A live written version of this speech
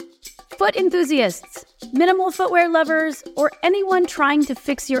Foot enthusiasts, minimal footwear lovers, or anyone trying to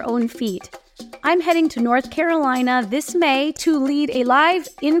fix your own feet. I'm heading to North Carolina this May to lead a live,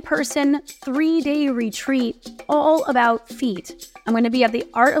 in-person, 3-day retreat all about feet. I'm going to be at the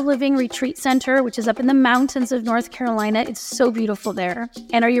Art of Living Retreat Center, which is up in the mountains of North Carolina. It's so beautiful there.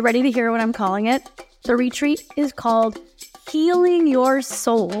 And are you ready to hear what I'm calling it? The retreat is called Healing Your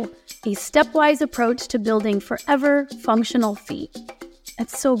Soul, a stepwise approach to building forever functional feet.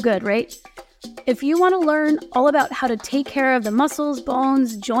 That's so good, right? If you want to learn all about how to take care of the muscles,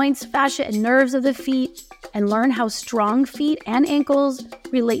 bones, joints, fascia, and nerves of the feet, and learn how strong feet and ankles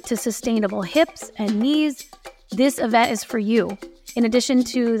relate to sustainable hips and knees, this event is for you. In addition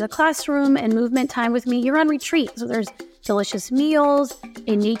to the classroom and movement time with me, you're on retreat. So there's delicious meals,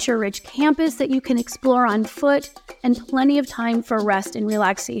 a nature-rich campus that you can explore on foot, and plenty of time for rest and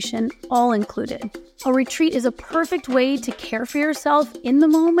relaxation, all included. A retreat is a perfect way to care for yourself in the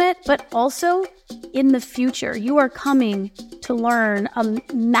moment, but also in the future. You are coming to learn a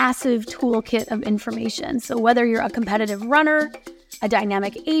massive toolkit of information. So whether you're a competitive runner, a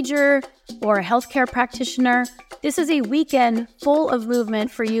dynamic ager, or a healthcare practitioner, this is a weekend full of movement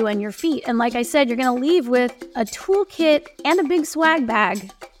for you and your feet. And like I said, you're going to leave with a toolkit and a big swag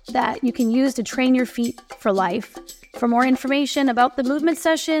bag that you can use to train your feet for life. For more information about the movement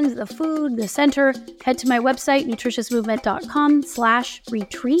sessions, the food, the center, head to my website,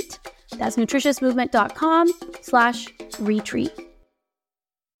 nutritiousmovement.com/retreat. That's nutritiousmovement.com/retreat.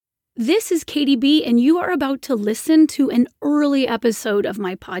 This is Katie B, and you are about to listen to an early episode of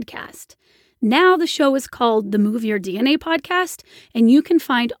my podcast. Now the show is called the Move Your DNA Podcast, and you can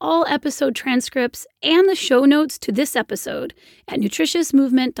find all episode transcripts and the show notes to this episode at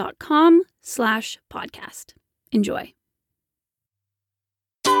nutritiousmovement.com/podcast. Enjoy.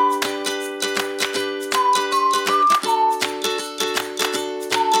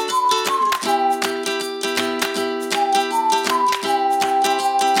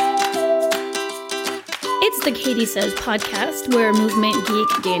 It's the Katie Says podcast, where movement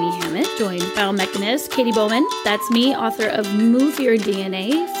geek Danny Hammett joins biomechanist Katie Bowman, that's me, author of Move Your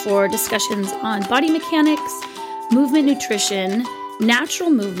DNA, for discussions on body mechanics, movement nutrition, natural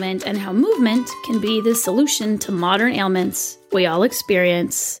movement, and how movement can be the solution to modern ailments we all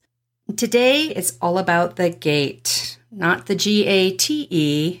experience. Today, it's all about the gait. Not the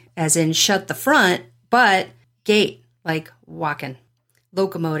G-A-T-E, as in shut the front, but gait, like walking,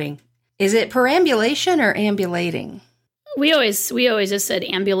 locomoting. Is it perambulation or ambulating? We always just said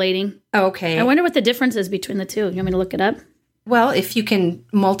ambulating. Okay. I wonder what the difference is between the two. You want me to look it up? Well, if you can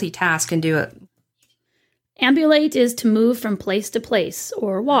multitask and do it. Ambulate is to move from place to place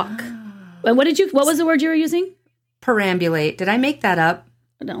or walk. What was the word you were using? Perambulate. Did I make that up?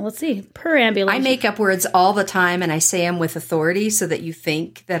 No, let's see. Perambulation. I make up words all the time, and I say them with authority so that you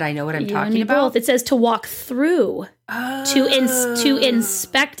think that I know what I'm talking about. Both. It says to walk through, to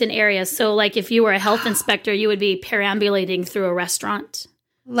inspect an area. So, like if you were a health inspector, you would be perambulating through a restaurant.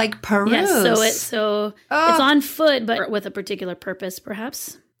 Like peruse. Yes, so it's on foot, but with a particular purpose,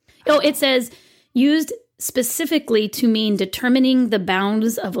 perhaps. Oh, it says used specifically to mean determining the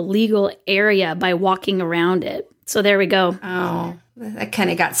bounds of a legal area by walking around it. So there we go. Oh, that kind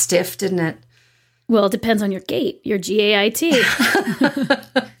of got stiff, didn't it? Well, it depends on your gait, your GAIT.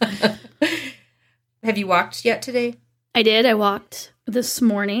 Have you walked yet today? I did. I walked this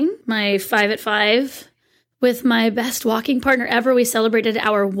morning, my 5 at 5, with my best walking partner ever. We celebrated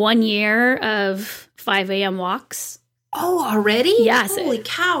our 1 year of 5 a.m. walks. Oh, already? Yes. Holy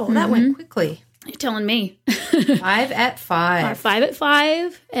cow, that went quickly. You're telling me. 5 at 5. Our 5 at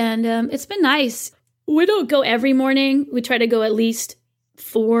 5, and it's been nice. We don't go every morning. We try to go at least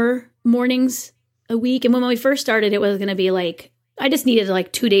 4 mornings a week. And when we first started, it was going to be like, I just needed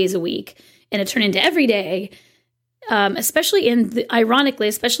like 2 days a week. And it turned into every day, especially ironically,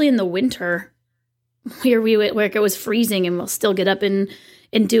 especially in the winter where it was freezing, and we'll still get up and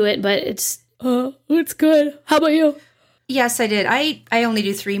do it. But it's good. How about you? Yes, I did. I only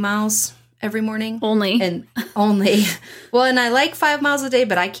do 3 miles every morning. Only. Well, and I like 5 miles a day,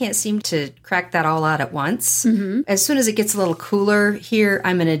 but I can't seem to crack that all out at once. Mm-hmm. As soon as it gets a little cooler here,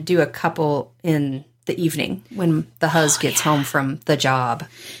 I'm going to do a couple in the evening when the hus gets home from the job.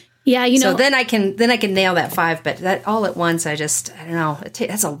 Yeah, So then I can nail that 5, but that all at once, I don't know.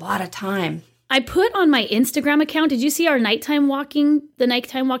 That's a lot of time. I put on my Instagram account. Did you see the nighttime walking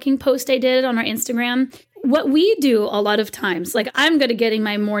post I did on our Instagram? What we do a lot of times, like I'm good at getting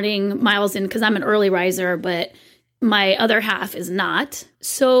my morning miles in because I'm an early riser, but my other half is not.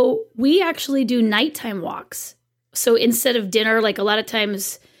 So we actually do nighttime walks. So instead of dinner, like a lot of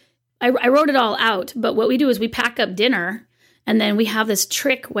times, I wrote it all out, but what we do is we pack up dinner And then we have this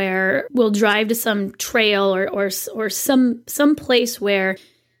trick where we'll drive to some trail or some place where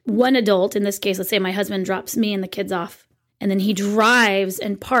one adult, in this case, let's say my husband drops me and the kids off, and then he drives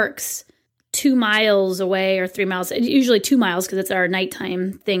and parks 2 miles away or 3 miles, usually 2 miles because it's our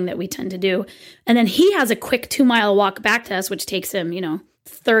nighttime thing that we tend to do. And then he has a quick 2-mile walk back to us, which takes him,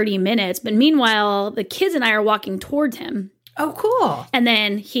 30 minutes. But meanwhile, the kids and I are walking towards him. Oh, cool. And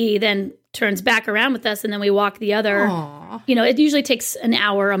then he then turns back around with us, and then we walk the other. Aww. It usually takes an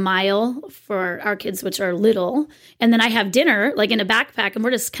hour, a mile for our kids, which are little. And then I have dinner, like in a backpack, and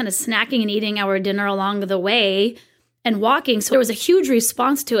we're just kind of snacking and eating our dinner along the way and walking. So there was a huge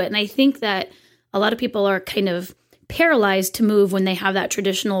response to it. And I think that a lot of people are kind of paralyzed to move when they have that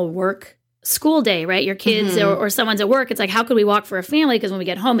traditional work school day, right? Your kids or someone's at work. It's like, how could we walk for a family? Because when we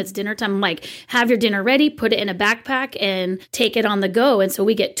get home, it's dinner time. I'm like, have your dinner ready, put it in a backpack and take it on the go. And so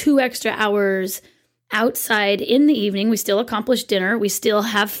we get 2 extra hours outside in the evening. We still accomplish dinner. We still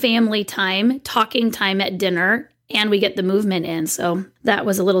have family time, talking time at dinner, and we get the movement in. So that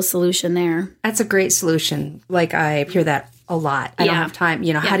was a little solution there. That's a great solution. Like, I hear that a lot. I don't have time.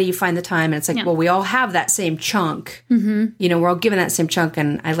 How do you find the time? And it's like, well, we all have that same chunk. We're all given that same chunk.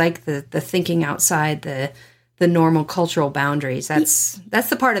 And I like the thinking outside the normal cultural boundaries. That's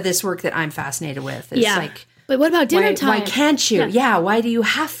the part of this work that I'm fascinated with. It's like, but what about dinner time? Why can't you? Yeah. Why do you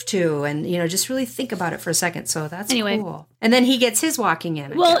have to? And, just really think about it for a second. So that's cool. And then he gets his walking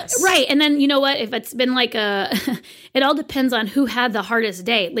in, I guess. Right. And then, you know what? If it's been like it all depends on who had the hardest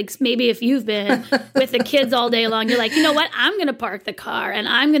day. Like, maybe if you've been with the kids all day long, you're like, you know what? I'm going to park the car and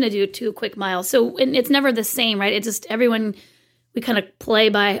I'm going to do 2 quick miles. So it's never the same, right? It's just everyone, we kind of play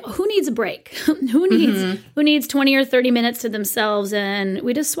by who needs a break, who needs 20 or 30 minutes to themselves, and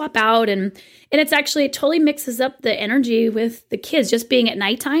we just swap out. And it's actually, it totally mixes up the energy with the kids. Just being at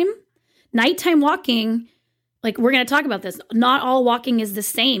nighttime walking, like, we're going to talk about this. Not all walking is the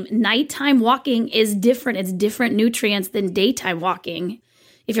same. Nighttime walking is different. It's different nutrients than daytime walking.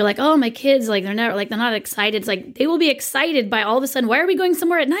 If you're like, oh, my kids, like, they're not excited. It's like, they will be excited by all of a sudden, why are we going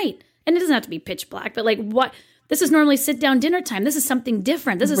somewhere at night? And it doesn't have to be pitch black, but like, what? This is normally sit-down dinner time. This is something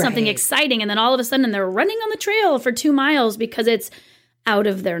different. This is something exciting. And then all of a sudden they're running on the trail for 2 miles because it's out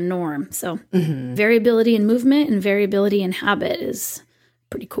of their norm. So variability in movement and variability in habit is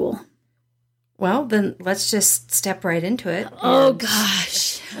pretty cool. Well, then let's just step right into it. Oh,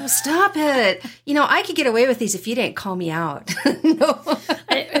 gosh. Oh, stop it. I could get away with these if you didn't call me out. No.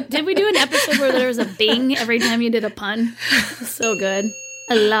 Did we do an episode where there was a bing every time you did a pun? So good.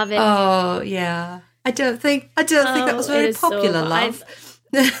 I love it. Oh, yeah. I don't think that was very popular, love.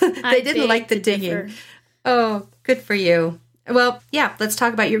 They didn't like the dinging. Oh, good for you. Well, yeah, let's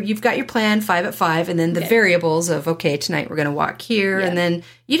talk about you've got your plan 5 at 5, and then the variables of, okay, tonight we're going to walk here. Yeah. And then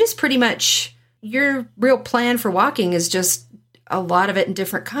you just pretty much, your real plan for walking is just a lot of it in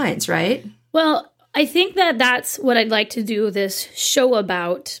different kinds, right? Well, I think that's what I'd like to do this show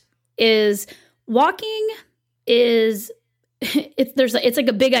about, is walking is... It's like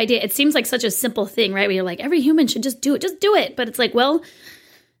a big idea. It seems like such a simple thing, right? Where you're like, every human should just do it. But it's like, well,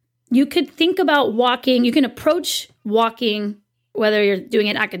 you could think about walking. You can approach walking, whether you're doing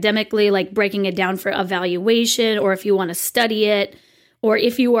it academically, like breaking it down for evaluation, or if you want to study it, or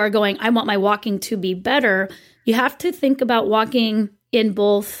if you are going, I want my walking to be better. You have to think about walking in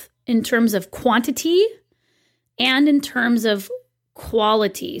terms of quantity and in terms of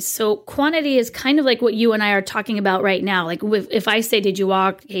quality. So quantity is kind of like what you and I are talking about right now. Like, if I say, did you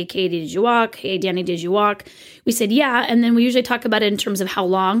walk? Hey, Katie, did you walk? Hey, Danny, did you walk? We said, yeah. And then we usually talk about it in terms of how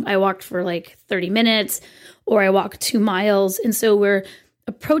long. I walked for like 30 minutes, or I walked 2 miles. And so we're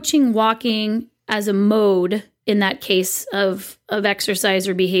approaching walking as a mode in that case of exercise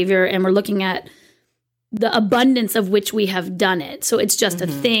or behavior. And we're looking at the abundance of which we have done it. So it's just a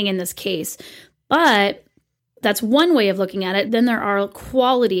thing in this case. But that's one way of looking at it. Then there are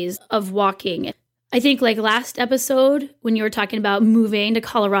qualities of walking. I think, like last episode, when you were talking about moving to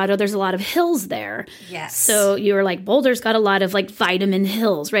Colorado, there's a lot of hills there. Yes. So you were like, Boulder's got a lot of like vitamin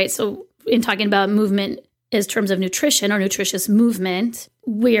hills, right? So in talking about movement in terms of nutrition or nutritious movement,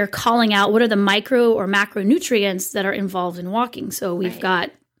 we're calling out what are the micro or macronutrients that are involved in walking. So we've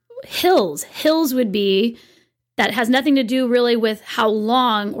got hills. Hills would be... that has nothing to do really with how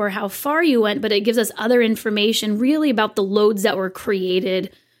long or how far you went, but it gives us other information really about the loads that were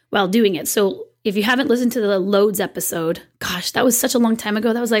created while doing it. So if you haven't listened to the loads episode, gosh, that was such a long time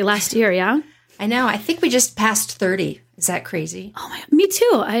ago. That was like last year, yeah? I know. I think we just passed 30. Is that crazy? Oh, me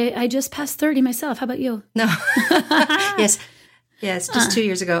too. I just passed 30 myself. How about you? No. Yes, just 2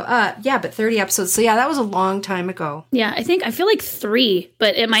 years ago. Yeah, but 30 episodes. So yeah, that was a long time ago. Yeah, I feel like 3,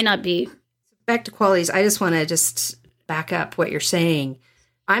 but it might not be. Back to qualities, I just want to back up what you're saying.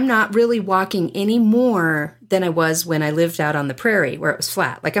 I'm not really walking any more than I was when I lived out on the prairie where it was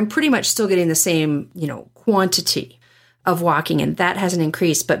flat. Like I'm pretty much still getting the same, quantity of walking, and that hasn't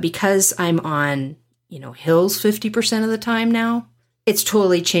increased. But because I'm on, hills 50% of the time now, it's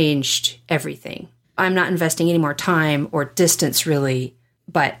totally changed everything. I'm not investing any more time or distance really,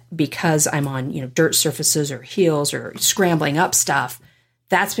 but because I'm on, dirt surfaces or hills or scrambling up stuff,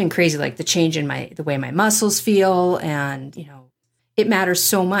 that's been crazy. Like the change in the way my muscles feel, and, it matters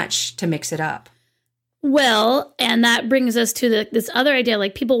so much to mix it up. Well, and that brings us to this other idea,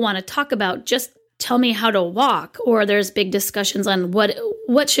 like people want to talk about, just tell me how to walk, or there's big discussions on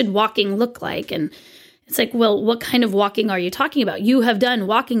what should walking look like. And it's like, well, what kind of walking are you talking about? You have done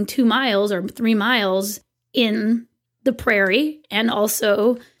walking 2 miles or 3 miles in the prairie and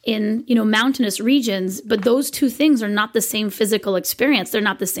also in, mountainous regions, but those two things are not the same physical experience. They're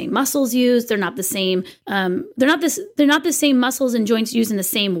not the same muscles used. They're not the same. They're not the same muscles and joints used in the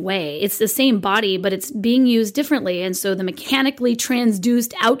same way. It's the same body, but it's being used differently. And so the mechanically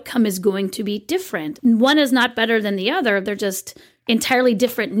transduced outcome is going to be different. One is not better than the other. They're just entirely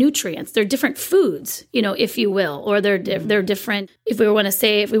different nutrients. They're different foods, if you will, or they're different. If we want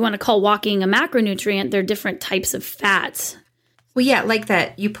to call walking a macronutrient, they're different types of fats. Well, yeah, like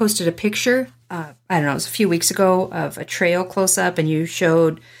that. You posted a picture, I don't know, it was a few weeks ago, of a trail close up, and you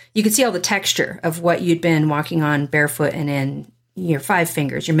could see all the texture of what you'd been walking on barefoot and in your 5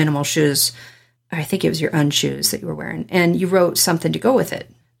 fingers, your minimal shoes. I think it was your unshoes that you were wearing. And you wrote something to go with it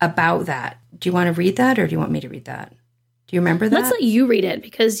about that. Do you want to read that, or do you want me to read that? Do you remember that? Let's let you read it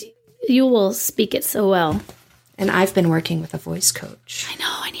because you will speak it so well. And I've been working with a voice coach. I know.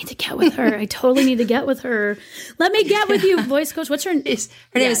 I need to get with her. I totally need to get with her. Let me get with you, voice coach. What's her name?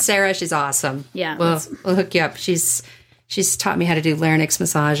 Her name is Sarah. She's awesome. Yeah. We'll hook you up. She's taught me how to do larynx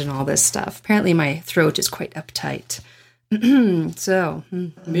massage and all this stuff. Apparently my throat is quite uptight. So.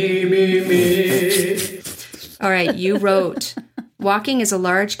 Me. All right. You wrote, walking is a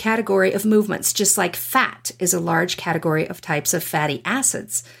large category of movements, just like fat is a large category of types of fatty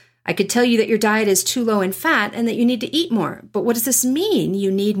acids. I could tell you that your diet is too low in fat and that you need to eat more. But what does this mean? You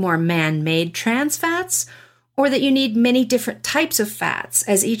need more man-made trans fats? Or that you need many different types of fats,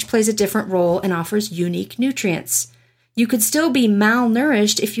 as each plays a different role and offers unique nutrients? You could still be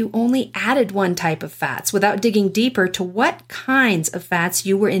malnourished if you only added one type of fats without digging deeper to what kinds of fats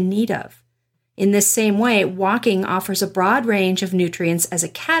you were in need of. In this same way, walking offers a broad range of nutrients as a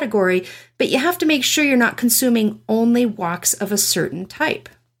category, but you have to make sure you're not consuming only walks of a certain type,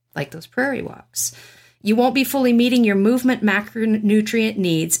 like those prairie walks. You won't be fully meeting your movement macronutrient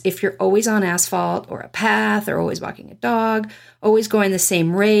needs if you're always on asphalt or a path, or always walking a dog, always going the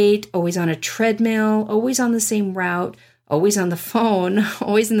same rate, always on a treadmill, always on the same route, always on the phone,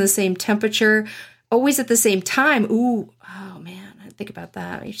 always in the same temperature, always at the same time. Ooh, oh man, I think about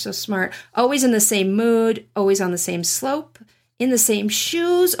that. You're so smart. Always in the same mood, always on the same slope, in the same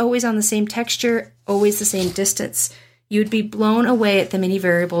shoes, always on the same texture, always the same distance. You'd be blown away at the many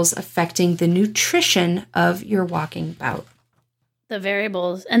variables affecting the nutrition of your walking bout. The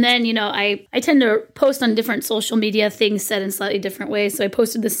variables. And then, I tend to post on different social media, things said in slightly different ways. So I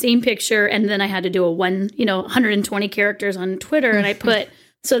posted the same picture, and then I had to do 120 characters on Twitter. And I put,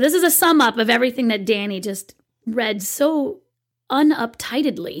 so this is a sum up of everything that Danny just read so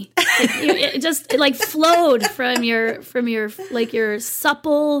unuptightedly. It flowed from your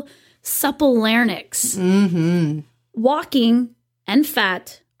supple larynx. Mm-hmm. Walking and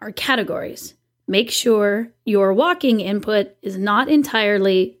fat are categories. Make sure your walking input is not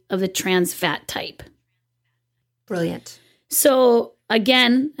entirely of the trans fat type. Brilliant. So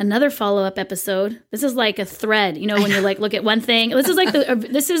again, another follow-up episode. This is like a thread, when you look at one thing. This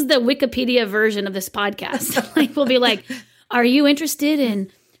is the Wikipedia version of this podcast. We'll be like, are you interested in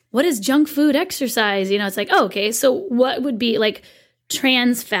what is junk food exercise? It's like, oh, okay. So what would be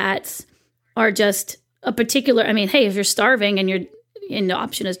trans fats are just a particular, hey, if you're starving and the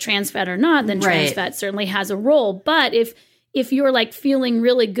option is trans fat or not, then trans fat certainly has a role. But if you're feeling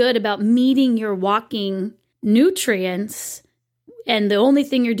really good about meeting your walking nutrients, and the only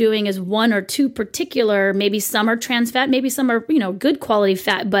thing you're doing is 1 or 2 particular, maybe some are trans fat, maybe some are, good quality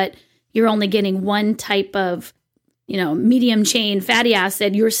fat, but you're only getting one type of, medium chain fatty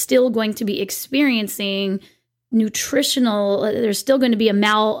acid, you're still going to be experiencing there's still going to be a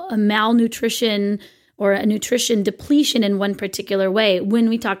malnutrition or a nutrition depletion in one particular way when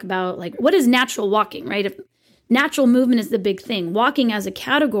we talk about what is natural walking, right? If natural movement is the big thing. Walking as a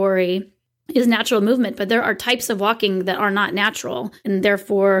category is natural movement, but there are types of walking that are not natural and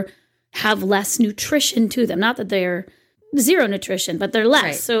therefore have less nutrition to them. Not that they're zero nutrition, but they're less.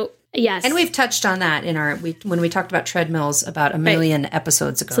 Right. So Yes. And we've touched on that when we talked about treadmills about a million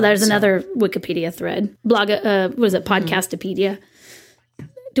episodes ago. So there's another Wikipedia thread. Podcastopedia.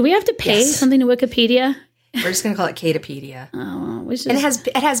 Do we have to pay something to Wikipedia? We're just going to call it Katopedia. Oh, and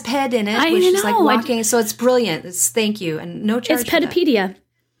it has ped in it, which is like walking. So it's brilliant. Thank you. And no charge. It's Pedipedia.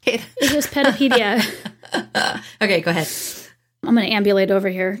 It's just Pedipedia. Okay, go ahead. I'm going to ambulate over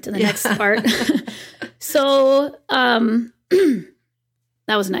here to the next part. So,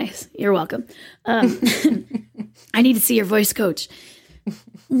 that was nice. You're welcome. I need to see your voice coach.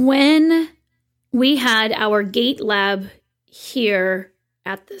 When we had our gait lab here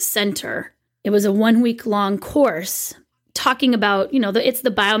at the center, it was a 1 week long course talking about, it's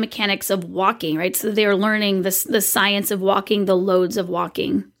the biomechanics of walking, right? So they're learning the science of walking, the loads of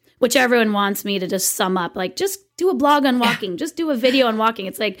walking, which everyone wants me to just sum up, like, just do a blog on walking, just do a video on walking.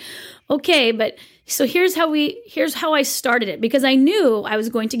 It's like, okay, but so here's how I started it, because I knew I was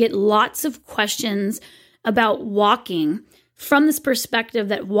going to get lots of questions about walking from this perspective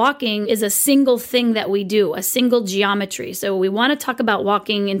that walking is a single thing that we do, a single geometry. So we want to talk about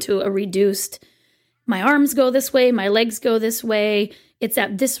walking into a reduced, my arms go this way, my legs go this way, it's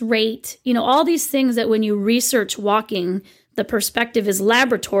at this rate, all these things that when you research walking, the perspective is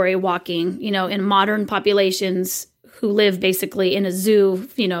laboratory walking, in modern populations who live basically in a zoo,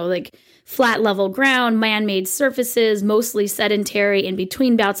 like flat level ground, man-made surfaces, mostly sedentary, in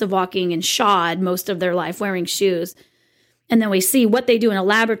between bouts of walking and shod most of their life, wearing shoes. And then we see what they do in a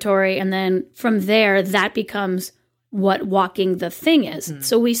laboratory. And then from there, that becomes what walking the thing is. Mm-hmm.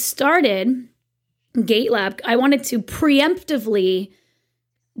 So we started Gait Lab. I wanted to preemptively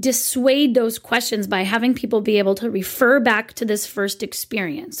dissuade those questions by having people be able to refer back to this first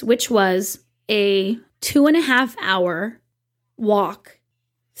experience, which was a 2.5 hour walk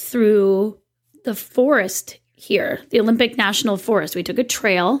through the forest here, the Olympic National Forest. We took a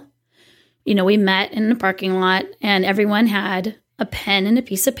trail. We met in the parking lot and everyone had a pen and a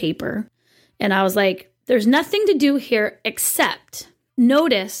piece of paper. And I was like, there's nothing to do here except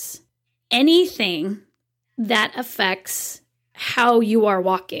notice anything that affects how you are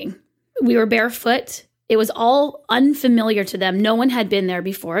walking. We were barefoot. It was all unfamiliar to them. No one had been there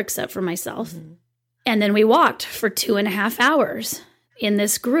before except for myself. Mm-hmm. And then we walked for 2.5 hours in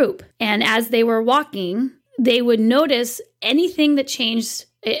this group. And as they were walking, they would notice anything that changed.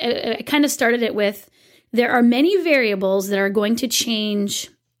 I kind of started it with, there are many variables that are going to change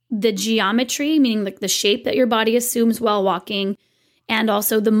the geometry, meaning like the shape that your body assumes while walking, and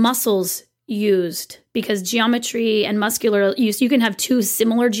also the muscles used, because geometry and muscular use, you can have two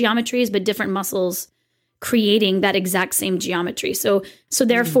similar geometries, but different muscles creating that exact same geometry. So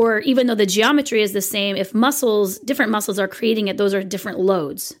therefore, even though the geometry is the same, if different muscles are creating it, those are different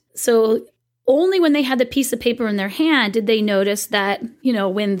loads. So only when they had the piece of paper in their hand did they notice that,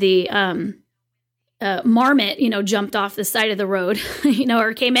 when the marmot, jumped off the side of the road,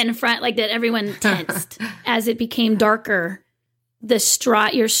 or came in front, like that, everyone tensed. As it became darker,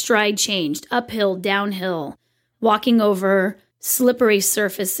 your stride changed, uphill, downhill, walking over slippery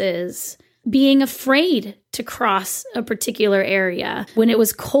surfaces, being afraid to cross a particular area. When it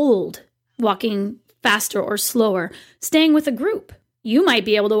was cold, walking faster or slower, staying with a group. You might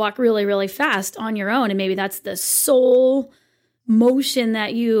be able to walk really, really fast on your own, and maybe that's the sole motion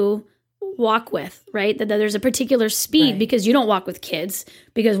that you walk with, right? That there's a particular speed, right, because you don't walk with kids,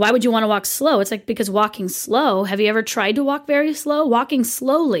 because why would you want to walk slow? It's like, because walking slow, have you ever tried to walk very slow? Walking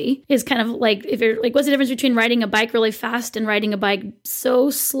slowly is kind of like, if you're like, what's the difference between riding a bike really fast and riding a bike so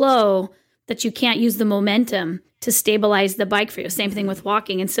slow that you can't use the momentum to stabilize the bike for you? Same thing with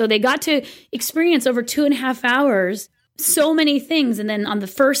walking. And so they got to experience over 2.5 hours so many things. And then on the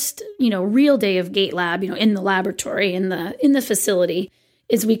first, real day of Gait Lab, in the laboratory, in the facility,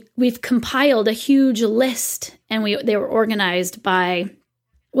 is we've compiled a huge list, and they were organized by,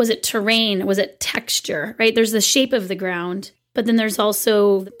 was it terrain? Was it texture, right? There's the shape of the ground, but then there's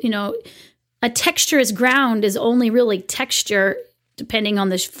also, a texturous ground is only really texture depending on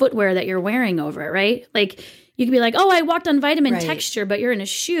the footwear that you're wearing over it, right? Like you could be like, oh, I walked on vitamin texture, but you're in a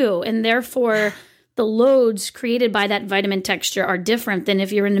shoe, and therefore the loads created by that vitamin texture are different than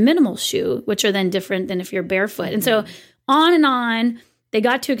if you're in a minimal shoe, which are then different than if you're barefoot. Mm-hmm. And so on and on, they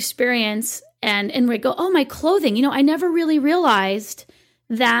got to experience and we go, oh, my clothing, I never really realized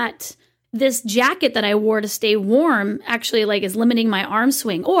that this jacket that I wore to stay warm actually is limiting my arm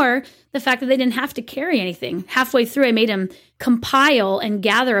swing, or the fact that they didn't have to carry anything. Halfway through, I made them compile and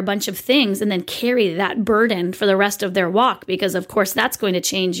gather a bunch of things and then carry that burden for the rest of their walk, because of course that's going to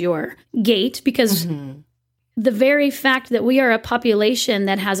change your gait, because the very fact that we are a population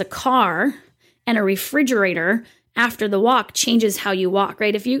that has a car and a refrigerator after the walk changes how you walk,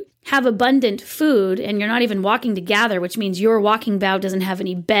 right? If you have abundant food and you're not even walking to gather, which means your walking bow doesn't have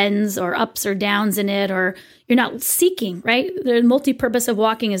any bends or ups or downs in it, or you're not seeking, right? The multi-purpose of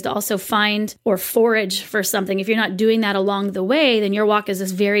walking is to also find or forage for something. If you're not doing that along the way, then your walk is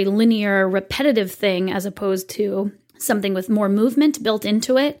this very linear, repetitive thing as opposed to something with more movement built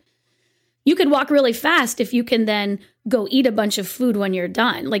into it. You could walk really fast if you can then go eat a bunch of food when you're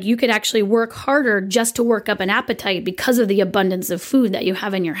done. Like you could actually work harder just to work up an appetite because of the abundance of food that you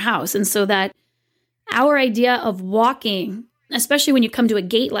have in your house. And so that our idea of walking, especially when you come to a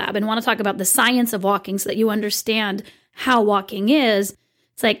gait lab and want to talk about the science of walking so that you understand how walking is,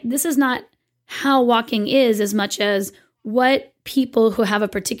 it's like this is not how walking is as much as what people who have a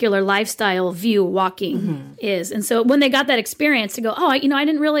particular lifestyle view walking is. And so when they got that experience to go, oh, I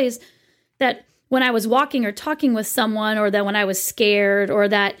didn't realize that when I was walking or talking with someone, or that when I was scared, or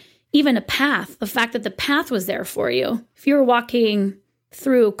that even a path, the fact that the path was there for you. If you were walking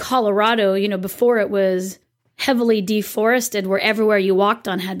through Colorado, before it was heavily deforested, where everywhere you walked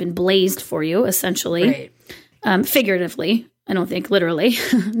on had been blazed for you, essentially, figuratively. I don't think literally.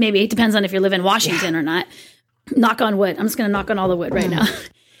 Maybe it depends on if you live in Washington or not. Knock on wood. I'm just going to knock on all the wood right now.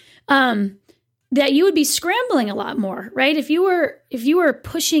 That you would be scrambling a lot more, right? If you were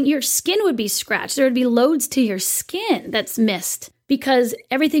pushing, your skin would be scratched. There would be loads to your skin that's missed because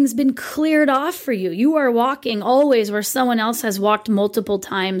everything's been cleared off for you. You are walking always where someone else has walked multiple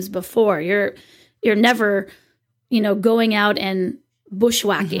times before. You're never, going out and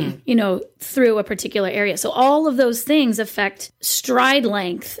bushwhacking, through a particular area. So all of those things affect stride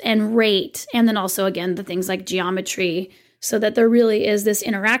length and rate. And then also, again, the things like geometry, so that there really is this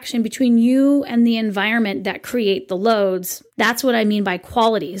interaction between you and the environment that create the loads. That's what I mean by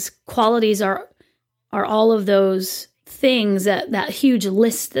qualities. Qualities are all of those things, that huge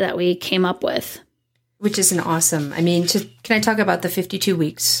list that we came up with. Which is an awesome, can I talk about the 52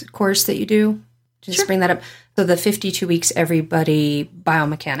 weeks course that you do? Just bring that up. So the 52 weeks, everybody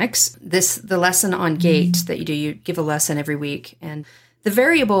biomechanics, the lesson on gait that you do, you give a lesson every week. And the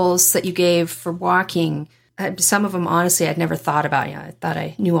variables that you gave for walking, some of them, honestly, I'd never thought about. I thought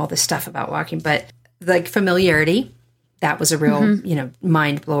I knew all this stuff about walking, but like familiarity, that was a real,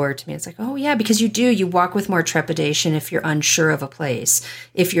 mind blower to me. It's like, oh yeah, because you walk with more trepidation if you're unsure of a place,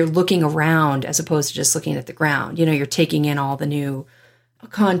 if you're looking around as opposed to just looking at the ground. You're taking in all the new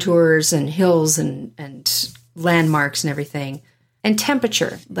contours and hills and landmarks and everything. And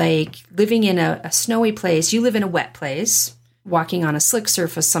temperature, like living in a snowy place, you live in a wet place, walking on a slick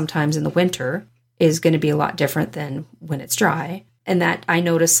surface sometimes in the winter is going to be a lot different than when it's dry. And that I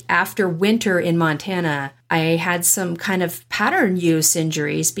noticed after winter in Montana, I had some kind of pattern use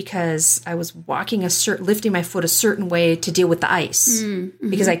injuries because I was walking lifting my foot a certain way to deal with the ice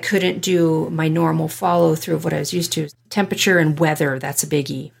because I couldn't do my normal follow through of what I was used to. Temperature and weather, that's a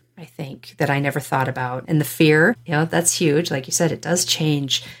biggie, I think, that I never thought about. And the fear, that's huge. Like you said, it does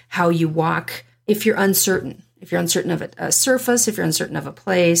change how you walk if you're uncertain. If you're uncertain of a surface, if you're uncertain of a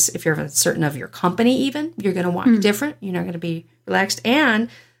place, if you're uncertain of your company even, you're going to walk different. You're not going to be relaxed. And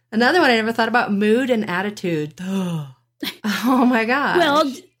another one I never thought about, mood and attitude. Oh my God.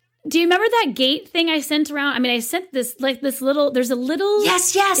 Well, do you remember that gait thing I sent around? I sent this, there's a little.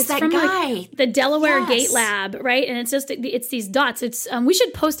 Yes, that from guy. The Delaware Gait Lab, right? And it's these dots. It's we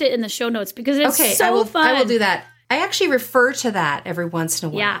should post it in the show notes because it's fun. I will do that. I actually refer to that every once in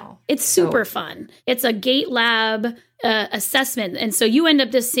a while. Yeah, it's super fun. It's a gait lab assessment. And so you end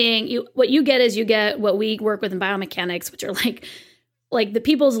up just seeing, what you get what we work with in biomechanics, which are like the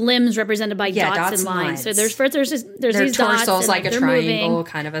people's limbs represented by dots and lines. So there's these dots. Torsos like a triangle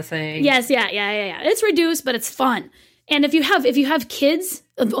kind of a thing. Yes, yeah. It's reduced, but it's fun. And if you have kids,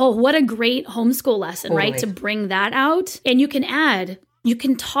 what a great homeschool lesson, right? To bring that out. And you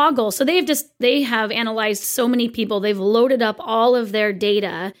can toggle. So they have analyzed so many people. They've loaded up all of their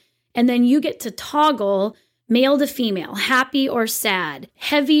data. And then you get to toggle male to female, happy or sad,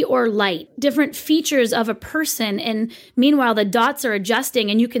 heavy or light, different features of a person. And meanwhile, the dots are adjusting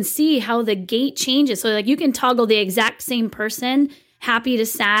and you can see how the gait changes. So you can toggle the exact same person, happy to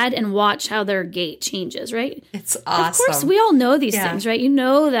sad, and watch how their gait changes, right? It's awesome. Of course, we all know these things, right? You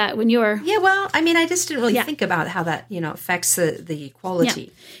know that when you're... Yeah, well, I just didn't really think about how that, affects the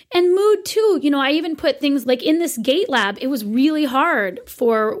quality. Yeah. And mood, too. I even put things like in this gait lab, it was really hard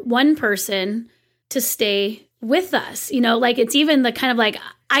for one person to stay with us. It's even the kind of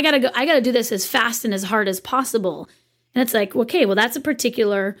I gotta do this as fast and as hard as possible. And it's like, okay, well, that's a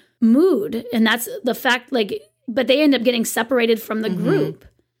particular mood. And that's the fact, but they end up getting separated from the group.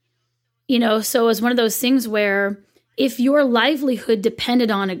 So it was one of those things where if your livelihood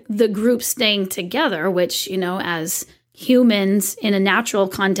depended on the group staying together, which, as humans in a natural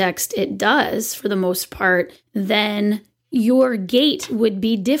context, it does for the most part, then your gait would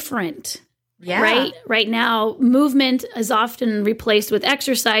be different. Yeah. Right now, movement is often replaced with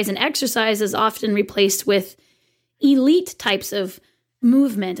exercise, and exercise is often replaced with elite types of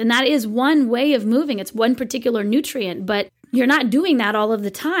movement. And that is one way of moving. It's one particular nutrient, but you're not doing that all of the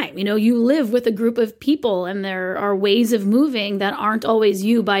time. You live with a group of people, and there are ways of moving that aren't always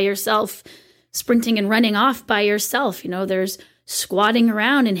you by yourself, sprinting and running off by yourself. There's squatting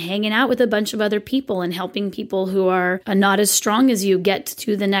around and hanging out with a bunch of other people and helping people who are not as strong as you get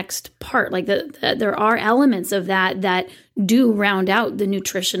to the next part. Like there are elements of that do round out the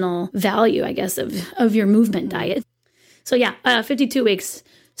nutritional value, I guess, of your movement diet. So 52 weeks,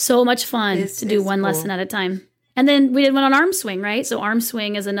 so much fun to do one lesson at a time. And then we did one on arm swing, right? So arm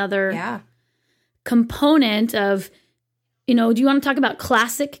swing is another component of, do you want to talk about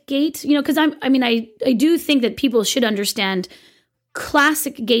classic gait? Because I do think that people should understand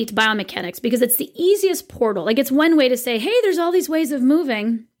classic gait biomechanics, because it's the easiest portal. Like, it's one way to say, hey, there's all these ways of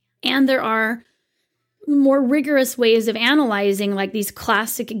moving, and there are more rigorous ways of analyzing like these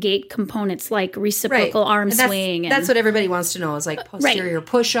classic gait components, like reciprocal arm swing. That's what everybody wants to know, is like posterior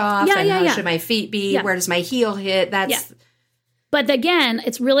push off, how should my feet be? Where does my heel hit? But again,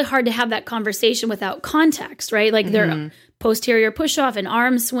 it's really hard to have that conversation without context, right? Like there posterior push-off and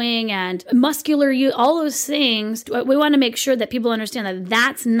arm swing and muscular use, all those things. We want to make sure that people understand that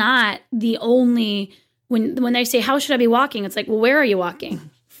that's not the only, when they say, how should I be walking? It's like, well, where are you walking?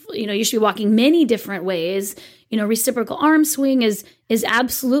 You should be walking many different ways. Reciprocal arm swing is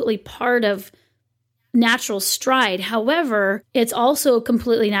absolutely part of natural stride. However, it's also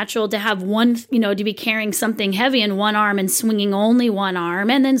completely natural to have one, to be carrying something heavy in one arm and swinging only one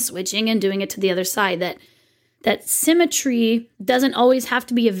arm and then switching and doing it to the other side. That symmetry doesn't always have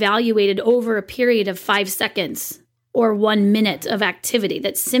to be evaluated over a period of 5 seconds or 1 minute of activity.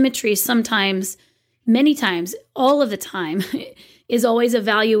 That symmetry sometimes, many times, all of the time, is always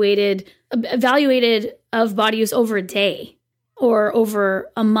evaluated of body use over a day or over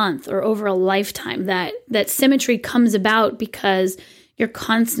a month or over a lifetime. That symmetry comes about because you're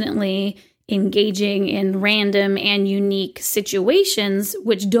constantly engaging in random and unique situations,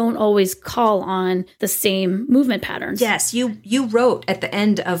 which don't always call on the same movement patterns. Yes, you wrote at the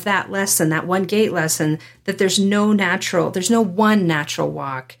end of that lesson, that one gait lesson, that there's no one natural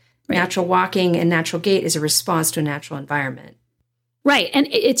walk. Right. Natural walking and natural gait is a response to a natural environment. Right. And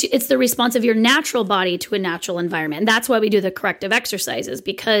it's the response of your natural body to a natural environment. And that's why we do the corrective exercises,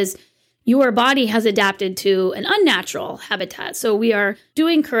 because your body has adapted to an unnatural habitat. So we are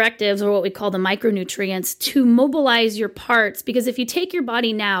doing correctives, or what we call the micronutrients, to mobilize your parts. Because if you take your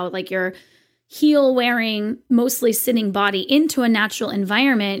body now, like your heel-wearing, mostly sitting body, into a natural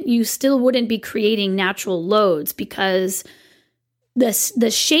environment, you still wouldn't be creating natural loads, because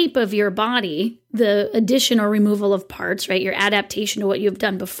the shape of your body, the addition or removal of parts, right, your adaptation to what you've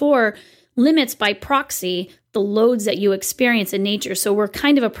done before, limits by proxy the loads that you experience in nature. So we're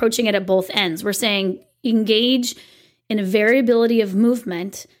kind of approaching it at both ends. We're saying engage in a variability of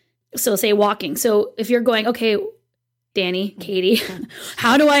movement. So say walking. So if you're going, okay, Danny, Katie,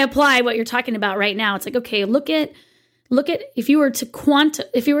 how do I apply what you're talking about right now? It's like, okay, look at if you were to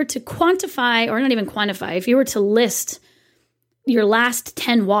quantify, or not even quantify, if you were to list your last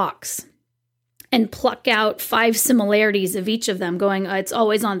 10 walks and pluck out 5 similarities of each of them, going, it's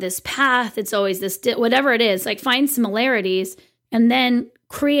always on this path, it's always this, whatever it is, like find similarities and then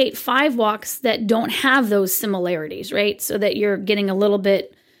create 5 walks that don't have those similarities, right? So that you're getting a little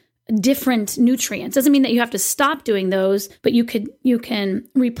bit different nutrients. Doesn't mean that you have to stop doing those, but you can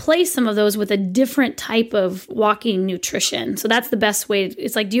replace some of those with a different type of walking nutrition. So that's the best way.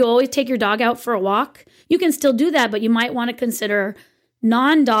 It's like, do you always take your dog out for a walk? You can still do that, but you might want to consider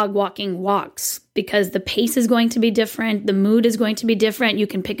non-dog walking walks, because the pace is going to be different. The mood is going to be different. You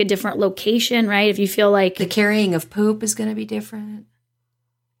can pick a different location, right? If you feel like the carrying of poop is going to be different.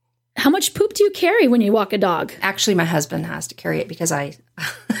 How much poop do you carry when you walk a dog? Actually, my husband has to carry it because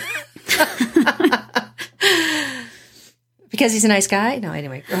because he's a nice guy. No,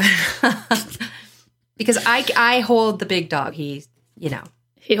 anyway, because I hold the big dog. He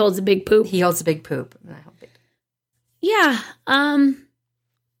holds a big poop. He holds a big poop, and I hold big. Yeah.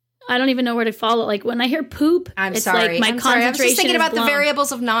 I don't even know where to follow. Like when I hear poop, it's like my concentration. I was just thinking about blown. The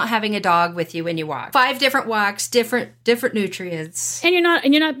variables of not having a dog with you when you walk. 5 different walks, different nutrients. And you're not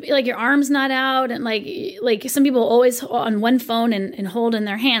like your arm's not out, and like some people always on one phone and hold in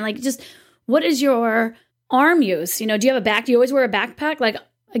their hand. Like, just what is your arm use? Do you have a do you always wear a backpack? Like,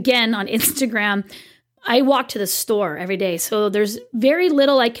 again, on Instagram, I walk to the store every day. So there's very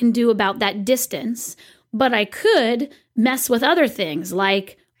little I can do about that distance, but I could mess with other things.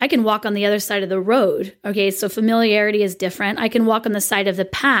 Like I can walk on the other side of the road. Okay. So familiarity is different. I can walk on the side of the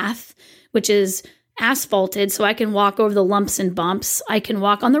path, which is asphalted. So I can walk over the lumps and bumps. I can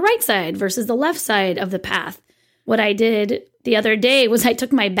walk on the right side versus the left side of the path. What I did the other day was I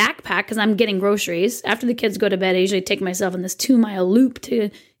took my backpack because I'm getting groceries. After the kids go to bed, I usually take myself in this 2-mile loop to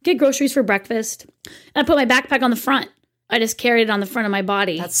get groceries for breakfast. And I put my backpack on the front. I just carried it on the front of my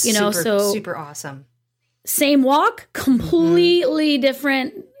body. That's super awesome. Same walk, completely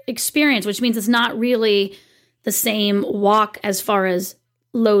different experience, which means it's not really the same walk as far as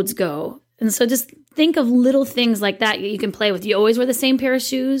loads go. And so just think of little things like that you can play with. You always wear the same pair of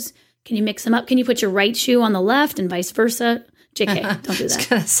shoes. Can you mix them up? Can you put your right shoe on the left and vice versa? JK, don't do that. I was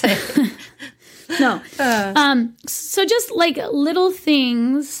gonna say. No. So just like little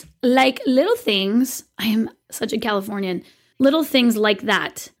things, I am such a Californian, little things like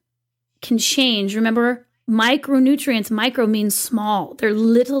that can change. Remember, micronutrients, micro means small. They're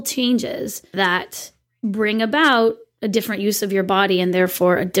little changes that bring about a different use of your body and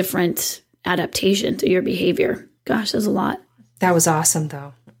therefore a different adaptation to your behavior. Gosh, that's a lot. That was awesome,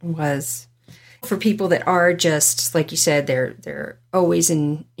 though. It was. For people that are just, like you said, they're always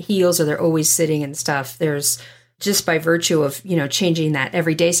in heels or they're always sitting and stuff, there's just by virtue of, changing that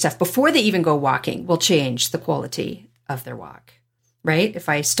everyday stuff before they even go walking will change the quality of their walk, right? If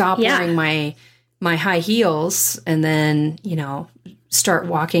I stop wearing my high heels and then, start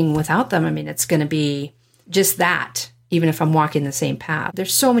walking without them, I mean, it's going to be just that, even if I'm walking the same path.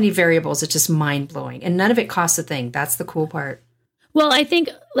 There's so many variables. It's just mind-blowing. And none of it costs a thing. That's the cool part. Well, I think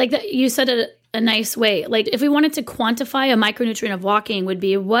like that you said it a nice way. Like if we wanted to quantify a micronutrient of walking would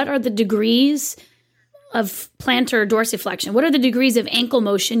be what are the degrees of plantar dorsiflexion? What are the degrees of ankle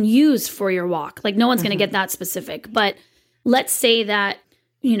motion used for your walk? Like no one's going to get that specific, but let's say that,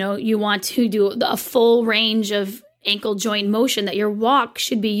 you want to do a full range of ankle joint motion that your walk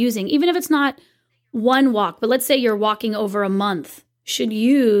should be using, even if it's not one walk, but let's say you're walking over a month, should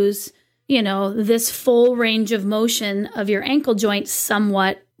use, this full range of motion of your ankle joint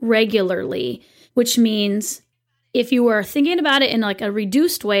somewhat regularly, which means if you were thinking about it in like a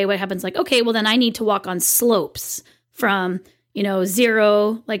reduced way, what happens like, okay, well then I need to walk on slopes from,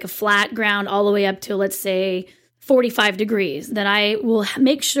 zero, like a flat ground all the way up to, let's say 45 degrees, then I will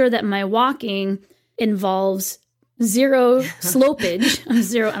make sure that my walking involves zero slopage of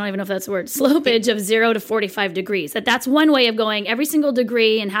zero. I don't even know if that's a word. Slopage of 0 to 45 degrees. That's one way of going. Every single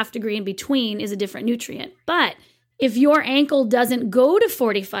degree and half degree in between is a different nutrient. But if your ankle doesn't go to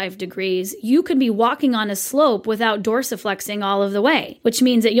 45 degrees, you could be walking on a slope without dorsiflexing all of the way, which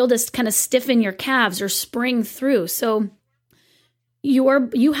means that you'll just kind of stiffen your calves or spring through. So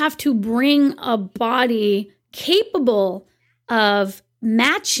you have to bring a body capable of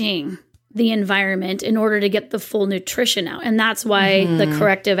matching the environment in order to get the full nutrition out. And that's why the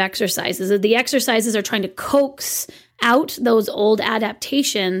corrective exercises. The exercises are trying to coax out those old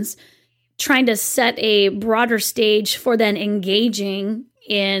adaptations, trying to set a broader stage for then engaging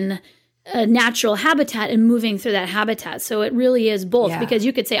in a natural habitat and moving through that habitat. So it really is both because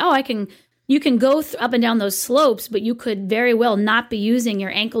you could say, you can go up and down those slopes, but you could very well not be using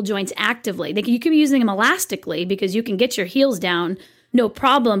your ankle joints actively. You could be using them elastically because you can get your heels down, no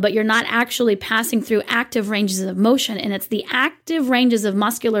problem, but you're not actually passing through active ranges of motion. And it's the active ranges of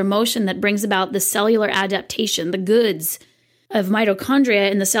muscular motion that brings about the cellular adaptation, the goods of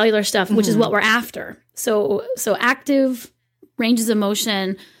mitochondria and the cellular stuff, which is what we're after. So active ranges of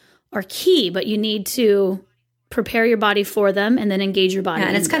motion are key, but you need to prepare your body for them and then engage your body. Yeah,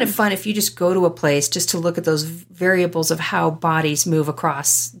 and it's kind of fun if you just go to a place just to look at those variables of how bodies move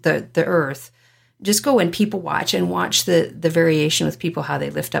across the earth. Just go and people watch and watch the variation with people, how they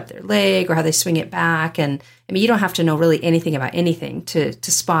lift up their leg or how they swing it back. And I mean, you don't have to know really anything about anything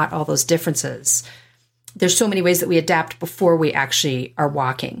to spot all those differences. There's so many ways that we adapt before we actually are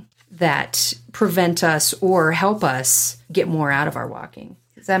walking that prevent us or help us get more out of our walking.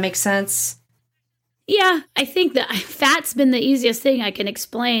 Does that make sense? Yeah, I think that fat's been the easiest thing I can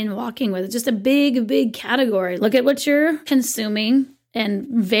explain walking with. It's just a big, big category. Look at what you're consuming and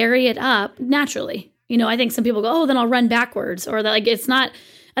vary it up naturally. I think some people go, then I'll run backwards. Or it's not,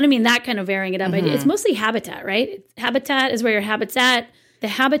 I don't mean that kind of varying it up. It's mostly habitat, right? Habitat is where your habit's at. The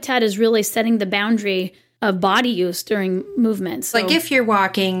habitat is really setting the boundary of body use during movements. So, like if you're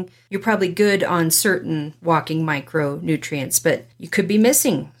walking, you're probably good on certain walking micronutrients, but you could be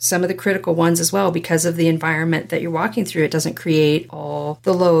missing some of the critical ones as well because of the environment that you're walking through. It doesn't create all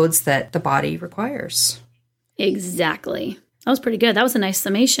the loads that the body requires. Exactly. That was pretty good. That was a nice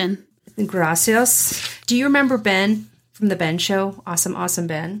summation. Gracias. Do you remember Ben from the Ben Show? Awesome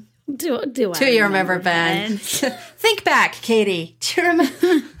Ben. Do you remember Ben? Think back, Katie. Do you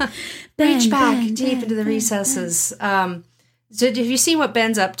remember? Reach back deep into the recesses. So have you seen what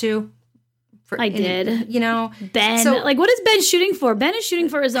Ben's up to? I did. You know, Ben. So, like, what is Ben shooting for? Ben is shooting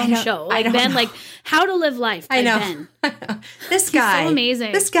for his own show. Like, Ben, like, How to Live Life by Ben. This guy. He's so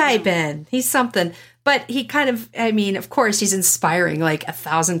amazing. This guy, Ben. He's something. But he kind of, I mean, of course, he's inspiring like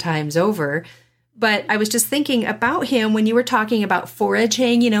 1,000 times over. But I was just thinking about him when you were talking about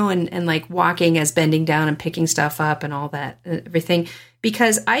foraging, you know, and like walking as bending down and picking stuff up and all that, everything.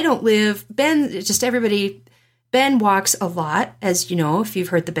 Because I don't live, Ben, just everybody, Ben walks a lot, as you know, if you've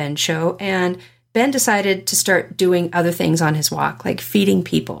heard the Ben Show. And Ben decided to start doing other things on his walk, like feeding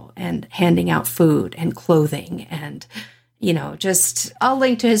people and handing out food and clothing and, you know, just, I'll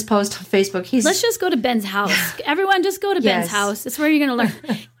link to his post on Facebook. Let's just go to Ben's house. Everyone just go to Ben's house. It's where you're going to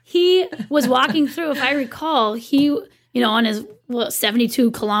learn. He was walking through, if I recall, you know, on his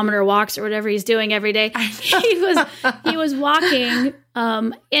 72-kilometer walks or whatever he's doing every day, he was walking,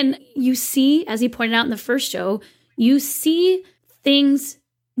 and you see, as he pointed out in the first show, you see things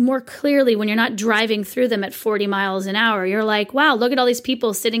more clearly when you're not driving through them at 40 miles an hour. You're like, wow, look at all these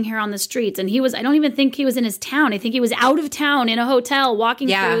people sitting here on the streets. And I don't even think he was in his town. I think he was out of town in a hotel walking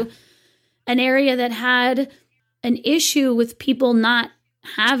through an area that had an issue with people not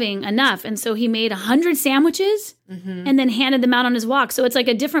having enough. And so he made 100 sandwiches and then handed them out on his walk. So it's like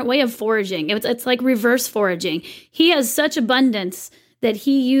a different way of foraging. It's like reverse foraging. He has such abundance that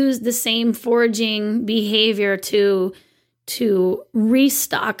he used the same foraging behavior to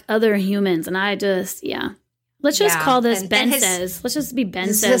restock other humans. And I just, let's just call this Ben Says. Let's just be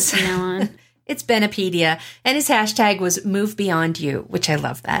Ben Says from now on. It's Benepedia. And his hashtag was Move Beyond You, which I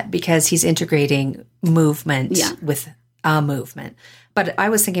love that because he's integrating movement with a movement. But I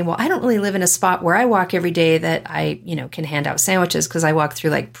was thinking, well, I don't really live in a spot where I walk every day that I, you know, can hand out sandwiches because I walk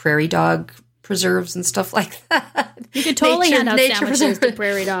through like prairie dog preserves and stuff like that. You could totally hand out sandwiches to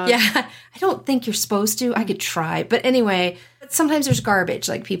prairie dogs. Yeah, I don't think you're supposed to. I could try. But anyway, sometimes there's garbage,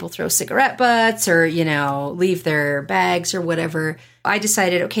 like people throw cigarette butts or, you know, leave their bags or whatever. I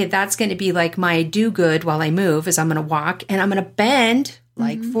decided, okay, that's going to be like my do-good while I move is I'm going to walk and I'm going to bend,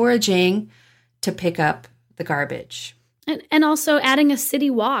 like foraging, to pick up the garbage. And also adding a city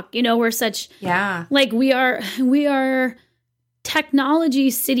walk, you know, we're such, like we are technology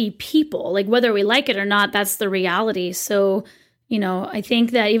city people, like whether we like it or not, that's the reality. So, you know, I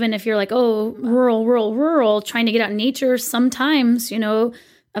think that even if you're like, oh, rural, trying to get out in nature, sometimes, you know,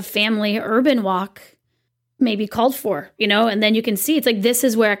 a family urban walk may be called for, you know, and then you can see it's like, this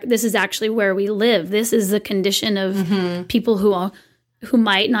is actually where we live. This is the condition of people who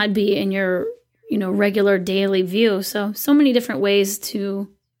might not be in your, you know, regular daily view. So many different ways to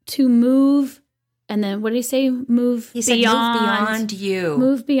move. And then what did he say? He said, move beyond you.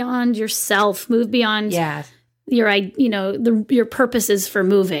 Move beyond yourself. Move beyond your, you know, your purposes for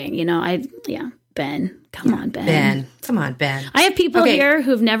moving. You know, Ben. Come on, Ben. Come on, Ben. I have people here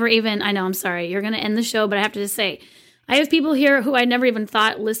who've never even, I know, I'm sorry, you're going to end the show, but I have to just say, I have people here who I never even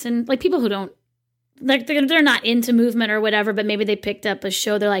thought listened, like people who don't, like they're not into movement or whatever, but maybe they picked up a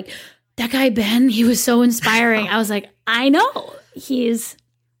show. They're like, that guy, Ben, he was so inspiring. I was like, I know. He's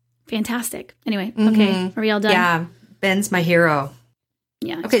fantastic. Anyway, okay. Are we all done? Yeah. Ben's my hero.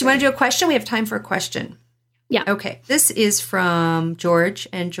 Yeah. Okay. Do you want to do a question? We have time for a question. Yeah. Okay. This is from George.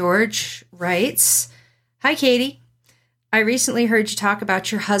 And George writes, hi, Katie. I recently heard you talk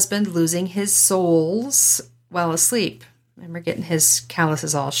about your husband losing his soles while asleep. Remember getting his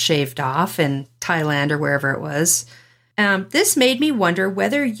calluses all shaved off in Thailand or wherever it was. This made me wonder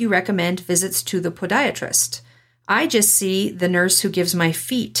whether you recommend visits to the podiatrist. I just see the nurse who gives my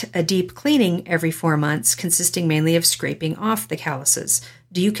feet a deep cleaning every 4 months, consisting mainly of scraping off the calluses.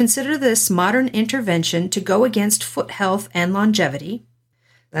 Do you consider this modern intervention to go against foot health and longevity?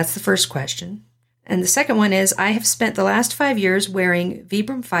 That's the first question. And the second one is, I have spent the last 5 years wearing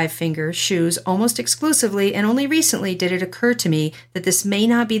Vibram 5-finger shoes almost exclusively, and only recently did it occur to me that this may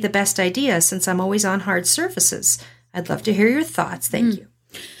not be the best idea since I'm always on hard surfaces. I'd love to hear your thoughts. Thank you.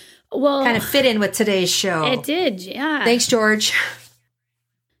 Well, kind of fit in with today's show. It did, yeah. Thanks, George.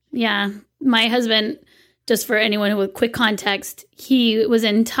 Yeah. My husband, just for anyone with quick context, he was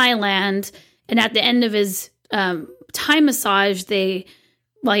in Thailand, and at the end of his Thai massage,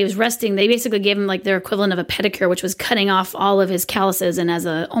 while he was resting, they basically gave him like their equivalent of a pedicure, which was cutting off all of his calluses. And as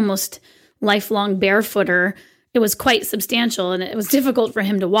a almost lifelong barefooter, it was quite substantial, and it was difficult for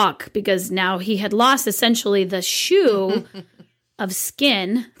him to walk because now he had lost essentially the shoe of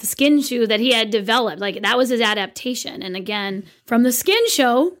skin, the skin shoe that he had developed. Like that was his adaptation. And again, from the skin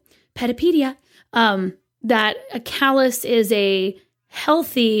show, Pedipedia, that a callus is a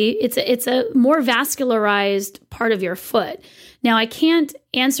healthy, it's a more vascularized part of your foot. Now, I can't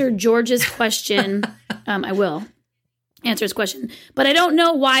answer George's question. I will answer his question, but I don't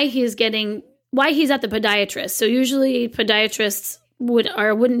know why he's at the podiatrist. So usually podiatrists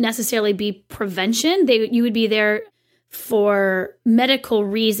wouldn't necessarily be prevention. You would be there for medical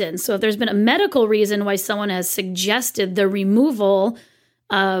reasons. So if there's been a medical reason why someone has suggested the removal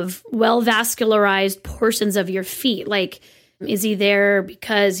of well-vascularized portions of your feet, like, is he there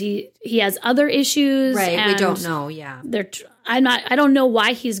because he has other issues? Right, we don't know, yeah. I don't know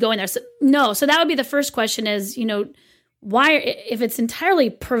why he's going there. So that would be the first question is, why, if it's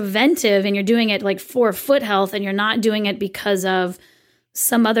entirely preventive and you're doing it like for foot health and you're not doing it because of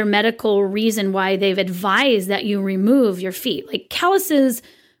some other medical reason why they've advised that you remove your feet. Like calluses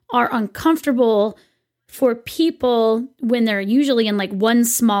are uncomfortable for people when they're usually in like one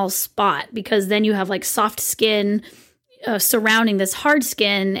small spot, because then you have like soft skin surrounding this hard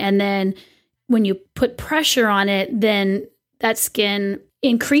skin. And then when you put pressure on it, then that skin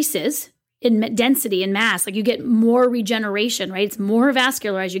increases in density and mass. Like you get more regeneration, right? It's more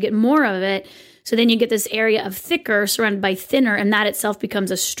vascularized. You get more of it. So then you get this area of thicker surrounded by thinner, and that itself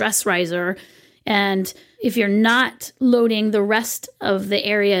becomes a stress riser. And if you're not loading the rest of the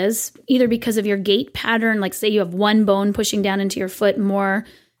areas, either because of your gait pattern, like say you have one bone pushing down into your foot more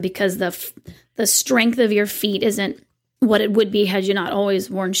because the strength of your feet isn't what it would be had you not always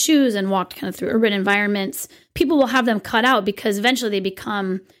worn shoes and walked kind of through urban environments, people will have them cut out because eventually they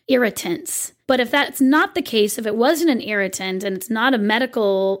become irritants. But if that's not the case, if it wasn't an irritant and it's not a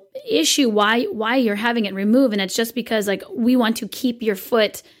medical issue, why you're having it removed, and it's just because like we want to keep your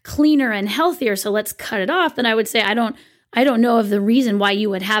foot cleaner and healthier, so let's cut it off, then I would say I don't know of the reason why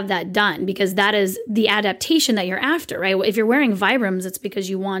you would have that done, because that is the adaptation that you're after, right? If you're wearing Vibrams, it's because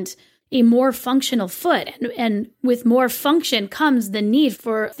you want a more functional foot. And with more function comes the need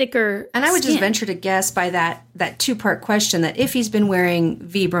for thicker And I would skin. just venture to guess by that two-part question that if he's been wearing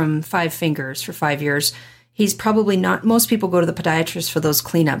Vibram 5 fingers for 5 years, he's probably not. Most people go to the podiatrist for those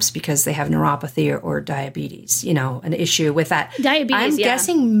cleanups because they have neuropathy or diabetes, an issue with that. Diabetes, I'm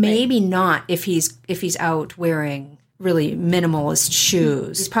guessing maybe not if he's out wearing really minimalist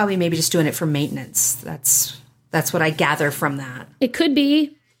shoes. He's probably maybe just doing it for maintenance. That's what I gather from that. It could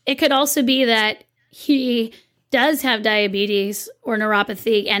be. It could also be that he does have diabetes or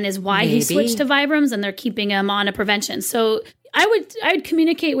neuropathy and is why he switched to Vibrams, and they're keeping him on a prevention. So I would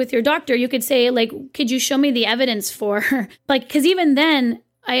communicate with your doctor. You could say, like, could you show me the evidence for, like, because even then,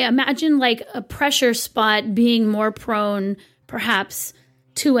 I imagine like a pressure spot being more prone perhaps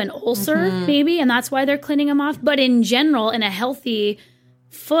to an ulcer, maybe, and that's why they're cleaning him off. But in general, in a healthy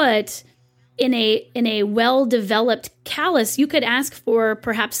foot, in a well-developed callus, you could ask for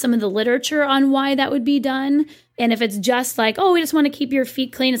perhaps some of the literature on why that would be done. And if it's just like, oh, we just want to keep your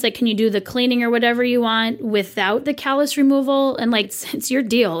feet clean, it's like, can you do the cleaning or whatever you want without the callus removal? And like, it's your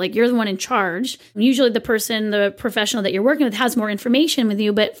deal. Like, you're the one in charge. Usually the professional that you're working with has more information with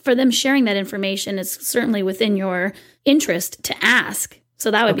you, but for them sharing that information, it's certainly within your interest to ask. So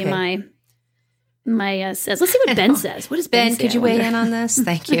that would be my says. Let's see what Ben says. What does Ben say? Could you weigh in on this?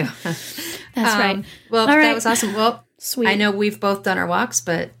 Thank you. That's right. Well, all right. That was awesome. Well, sweet. I know we've both done our walks,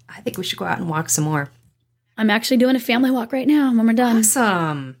 but I think we should go out and walk some more. I'm actually doing a family walk right now when we're done.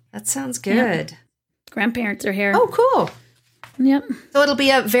 Awesome. That sounds good. Yep. Grandparents are here. Oh, cool. Yep. So it'll be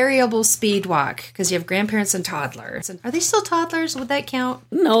a variable speed walk because you have grandparents and toddlers. Are they still toddlers? Would that count?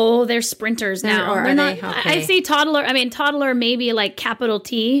 No, they're sprinters now. Or are they? Okay. I'd say toddler. I mean, toddler maybe like capital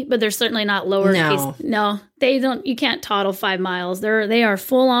T, but they're certainly not lowercase. No, they don't. You can't toddle 5 miles. They are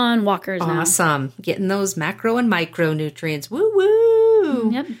full on walkers now. Awesome. Getting those macro and micronutrients. Woo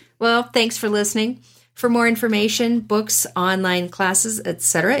woo. Yep. Well, thanks for listening. For more information, books, online classes,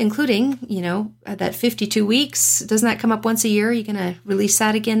 etc., including, that 52 weeks, doesn't that come up once a year? Are you going to release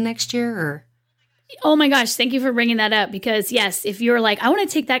that again next year? Or? Oh my gosh, thank you for bringing that up, because yes, if you're like, I want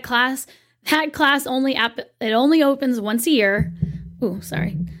to take that class only opens once a year. Ooh,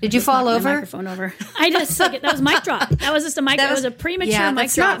 sorry. Did you fall over? My microphone over. That was mic drop. That was just a mic. That was a premature mic drop.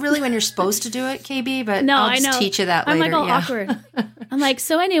 That's not really when you're supposed to do it, KB, but no, I'll just teach you that later. I'm like all awkward. I'm like,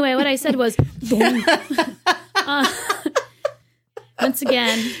 so anyway, what I said was, boom. Once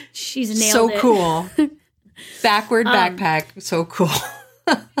again, she's nailed it. So cool. Backward backpack. So cool.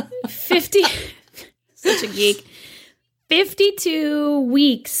 50, such a geek. 52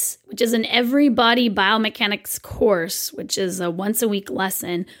 weeks, which is an every body biomechanics course, which is a once a week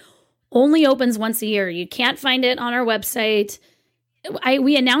lesson, only opens once a year. You can't find it on our website.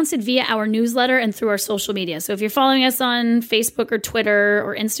 we announce it via our newsletter and through our social media. So if you're following us on Facebook or Twitter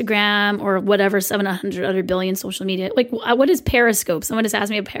or Instagram or whatever 700 other billion social media, like what is Periscope? Someone just asked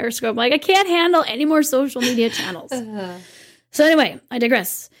me a Periscope. Like, I can't handle any more social media channels. So anyway, I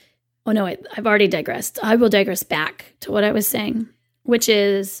digress. Oh no, I've already digressed. I will digress back to what I was saying, which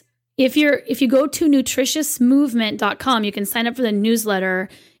is if you go to nutritiousmovement.com, you can sign up for the newsletter,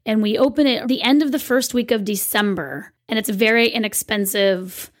 and we open it at the end of the first week of December. And it's very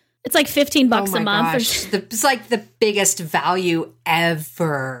inexpensive. It's like $15 a month. Gosh. It's like the biggest value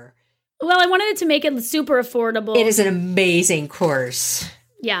ever. Well, I wanted it to make it super affordable. It is an amazing course.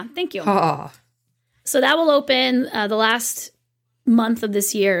 Yeah, thank you. Oh. So that will open the last month of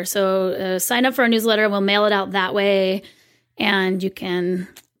this year. So sign up for our newsletter. We'll mail it out that way. And you can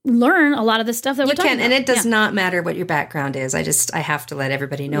learn a lot of the stuff that we're talking about. And it does not matter what your background is. I have to let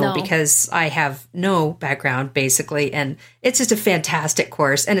everybody know because I have no background basically. And it's just a fantastic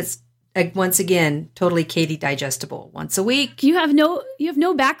course. And it's once again, totally Katie digestible once a week. You have no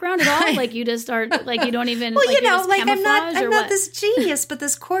background at all? Like you just start, like you don't even, well, I'm not this genius, but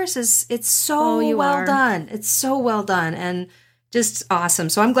this course it's so well done. It's so well done and just awesome.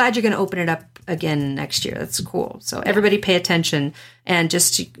 So I'm glad you're going to open it up again next year. That's cool. So everybody pay attention and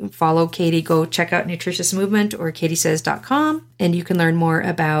just follow Katie. Go check out Nutritious Movement or katiesays.com. And you can learn more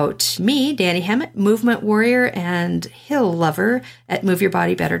about me, Danny Hemmett, movement warrior and hill lover at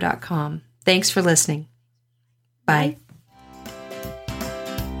moveyourbodybetter.com. Thanks for listening. Bye.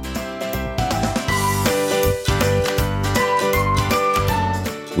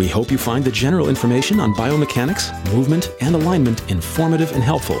 We hope you find the general information on biomechanics, movement, and alignment informative and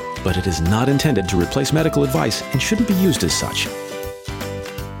helpful, but it is not intended to replace medical advice and shouldn't be used as such.